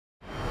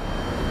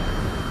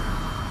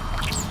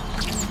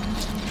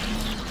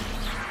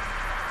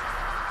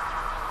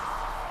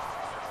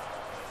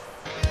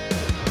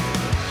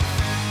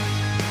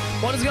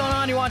What is going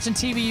on? You're watching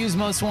TVU's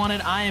Most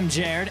Wanted. I am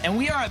Jared, and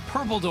we are at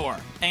Purple Door.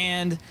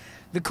 And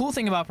the cool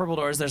thing about Purple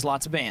Door is there's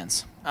lots of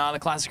bands. The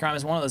Classic Crime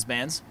is one of those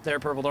bands. They're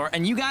at Purple Door.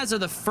 And you guys are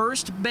the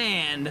first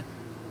band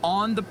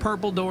on the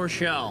Purple Door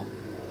show.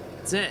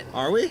 That's it.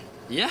 Are we?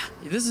 Yeah,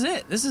 this is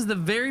it. This is the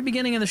very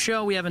beginning of the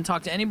show. We haven't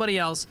talked to anybody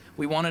else.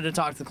 We wanted to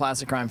talk to the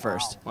Classic Crime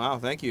first. Wow,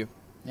 thank you.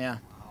 Yeah.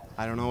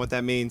 I don't know what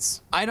that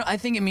means. I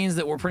think it means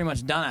that we're pretty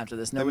much done after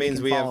this. Nobody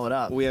can follow it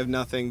up. We have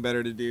nothing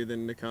better to do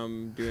than to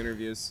come do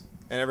interviews.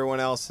 And everyone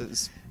else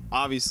has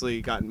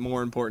obviously got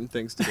more important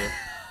things to do.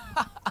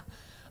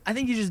 I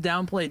think you just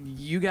downplayed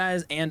you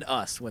guys and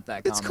us with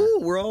that comment. It's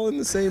cool. We're all in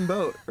the same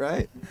boat,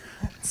 right?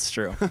 It's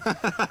true.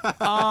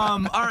 All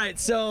right,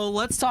 so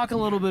let's talk a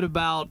little bit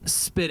about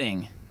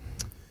spitting.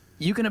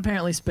 You can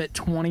apparently spit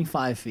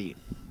 25 feet.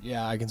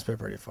 Yeah, I can spit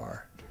pretty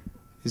far.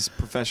 He's a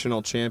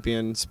professional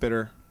champion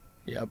spitter.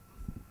 Yep.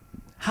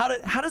 How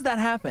does that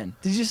happen?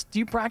 Do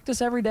you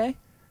practice every day?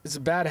 It's a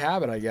bad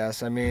habit, I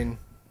guess. I mean,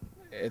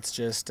 it's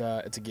just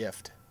it's a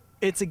gift.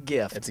 It's a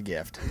gift. It's a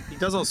gift. He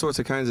does all sorts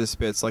of kinds of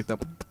spits, like the,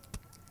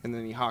 and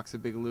then he hawks a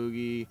big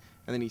loogie,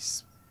 and then he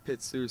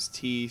spits through his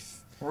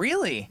teeth.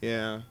 Really?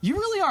 Yeah. You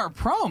really are a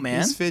pro, man.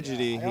 He's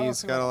fidgety. Yeah,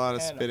 He's got a lot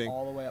of spitting.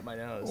 All the way up my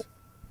nose.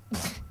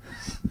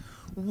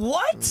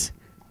 What?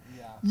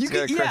 Yeah. You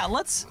can, yeah,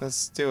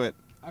 let's do it.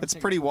 It's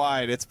pretty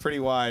wide. It's pretty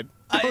wide.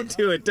 Don't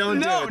do it. Don't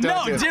do it.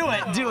 No,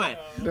 do it.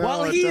 No,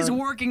 While he's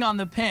working on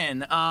the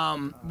pin,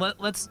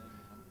 let's.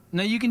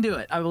 No, you can do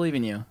it. I believe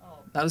in you.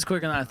 That was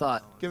quicker than I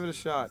thought. Give it a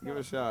shot. Give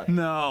it a shot.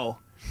 No.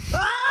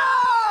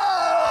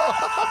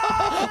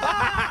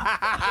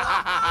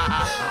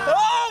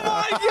 Oh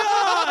my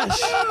gosh!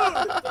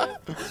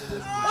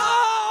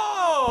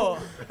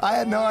 Oh! I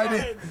had no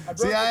idea.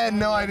 See, I had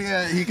no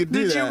idea he could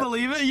do that. Did you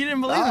believe it? You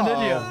didn't believe him, did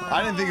you?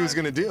 I didn't think he was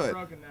going to do it.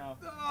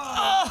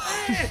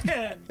 Oh,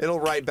 man. It'll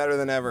write better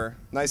than ever.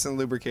 Nice and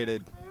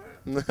lubricated.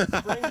 Bring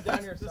it down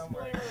here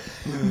somewhere.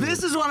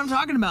 This is what I'm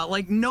talking about.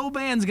 Like, no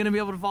band's going to be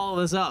able to follow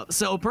this up.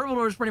 So Purple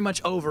Door is pretty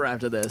much over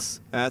after this.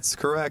 That's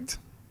correct.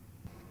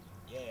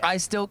 Yeah. I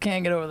still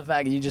can't get over the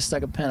fact that you just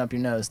stuck a pin up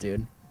your nose,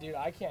 dude. Dude,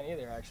 I can't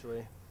either,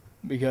 actually.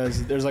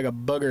 Because there's like a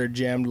booger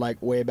jammed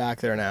like way back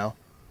there now.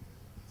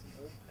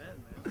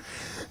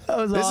 That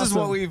was This awesome. is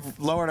what we've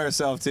lowered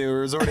ourselves to.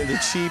 We're resorting to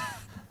cheap,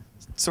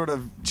 sort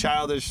of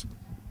childish,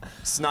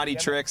 snotty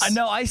tricks. I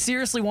know. I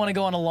seriously want to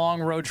go on a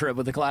long road trip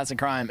with the Classic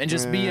Crime and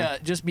just be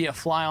a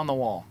fly on the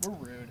wall. We're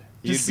rude.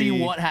 Just see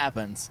what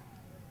happens.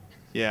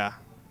 Yeah.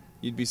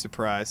 You'd be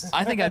surprised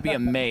I think I'd be at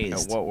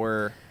amazed. what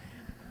we're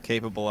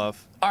capable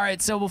of. All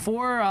right, so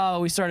before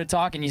we started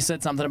talking, you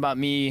said something about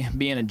me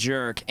being a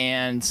jerk,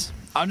 and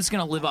I'm just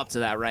gonna live up to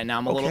that right now.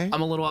 I'm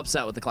a little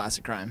upset with the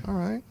Classic Crime. All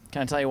right.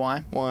 Can I tell you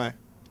why? Why?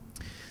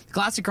 The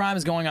Classic Crime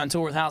is going on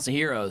tour with House of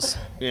Heroes.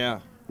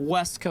 Yeah.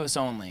 West Coast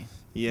only.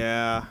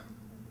 Yeah.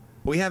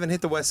 We haven't hit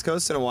the West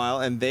Coast in a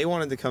while, and they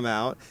wanted to come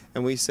out,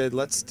 and we said,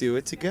 let's do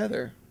it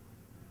together.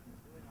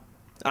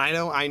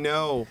 I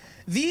know.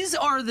 These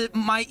are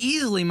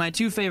easily my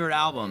two favorite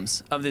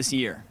albums of this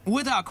year,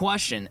 without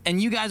question.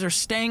 And you guys are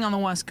staying on the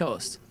West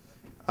Coast.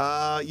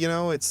 You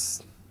know, it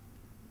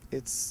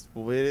is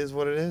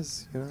what it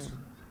is, you know.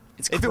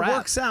 It's If crap. it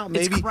works out,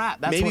 It's maybe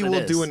crap. That's maybe what it we'll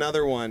is. do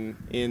another one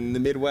in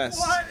the Midwest.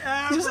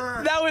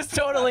 Whatever. That was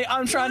totally.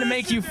 I'm trying to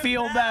make you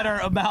feel better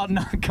about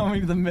not coming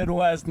to the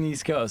Midwest and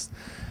East Coast.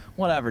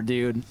 Whatever,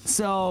 dude.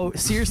 So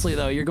seriously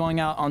though, you're going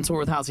out on tour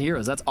with House of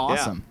Heroes. That's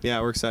awesome. Yeah,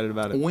 we're excited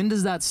about it. When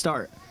does that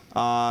start?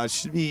 It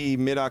should be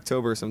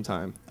mid-October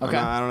sometime. Okay.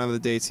 I don't have the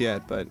dates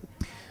yet, but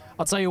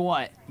I'll tell you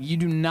what. You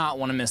do not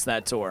want to miss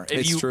that tour.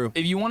 It's true.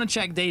 If you want to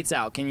check dates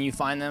out, can you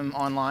find them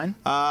online?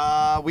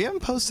 we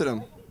haven't posted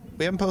them.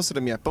 We haven't posted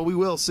them yet, but we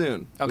will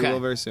soon. Okay. We will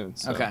very soon.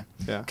 So, Okay.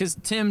 Yeah. Because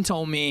Tim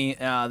told me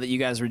that you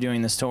guys were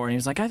doing this tour, and he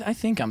was like, I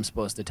think I'm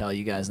supposed to tell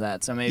you guys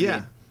that. So maybe.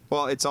 Yeah.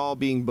 Well, it's all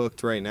being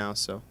booked right now,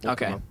 so. we'll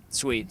come Okay. up.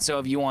 Sweet. So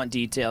if you want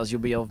details, you'll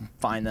be able to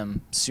find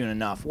them soon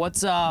enough. What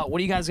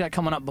do you guys got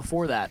coming up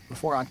before that?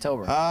 Before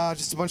October?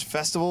 Just a bunch of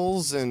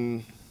festivals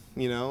and,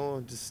 you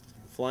know, just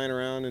flying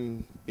around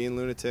and being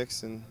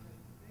lunatics and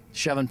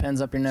Shoving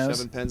pins up your nose?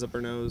 shoving pens up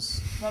our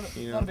nose. Not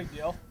a big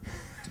deal.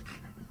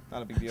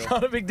 Not a big deal.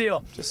 Not a big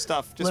deal. Just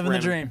stuff. Just Living the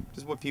random- dream.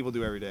 Just what people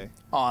do every day.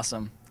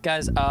 Awesome.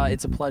 Guys,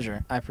 it's a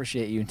pleasure. I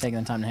appreciate you taking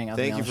the time to hang out with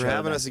me Thank on you the for show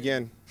having today. us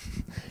again.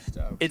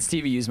 It's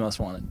TVU's Most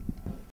Wanted.